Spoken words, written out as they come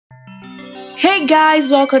Hey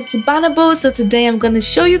guys, welcome to BannerBoo. So today I'm going to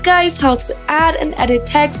show you guys how to add and edit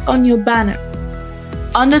text on your banner.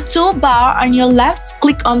 On the toolbar on your left,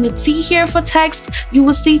 click on the T here for text. You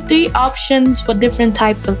will see 3 options for different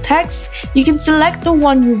types of text. You can select the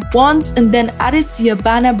one you want and then add it to your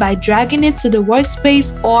banner by dragging it to the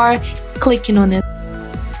workspace or clicking on it.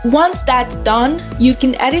 Once that's done, you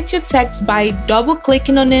can edit your text by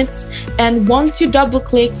double-clicking on it, and once you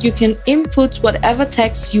double-click, you can input whatever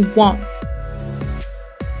text you want.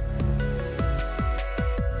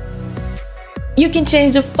 You can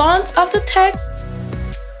change the font of the text,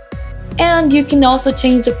 and you can also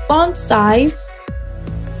change the font size,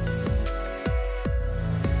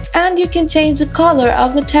 and you can change the color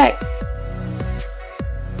of the text.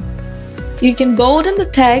 You can bolden the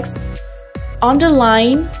text,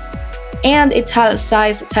 underline, and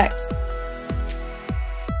italicize the text.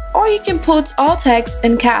 Or you can put all text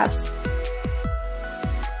in caps.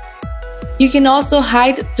 You can also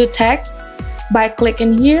hide the text by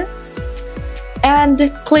clicking here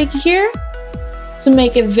and click here to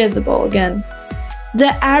make it visible again.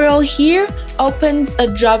 The arrow here opens a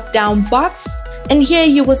drop-down box, and here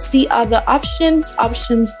you will see other options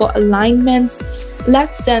for alignment,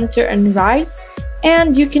 left, center, and right.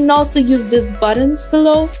 And you can also use these buttons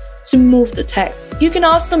below to move the text. You can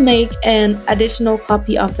also make an additional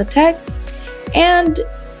copy of the text, and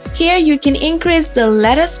here you can increase the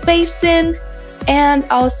letter spacing, and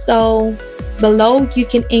also below you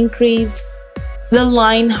can increase the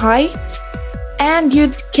line height, and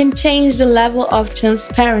you can change the level of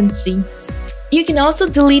transparency. You can also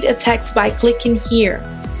delete a text by clicking here.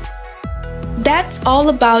 That's all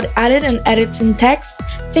about adding and editing text.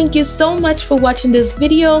 Thank you so much for watching this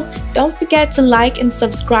video. Don't forget to like and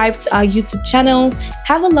subscribe to our YouTube channel.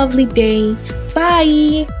 Have a lovely day.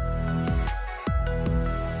 Bye!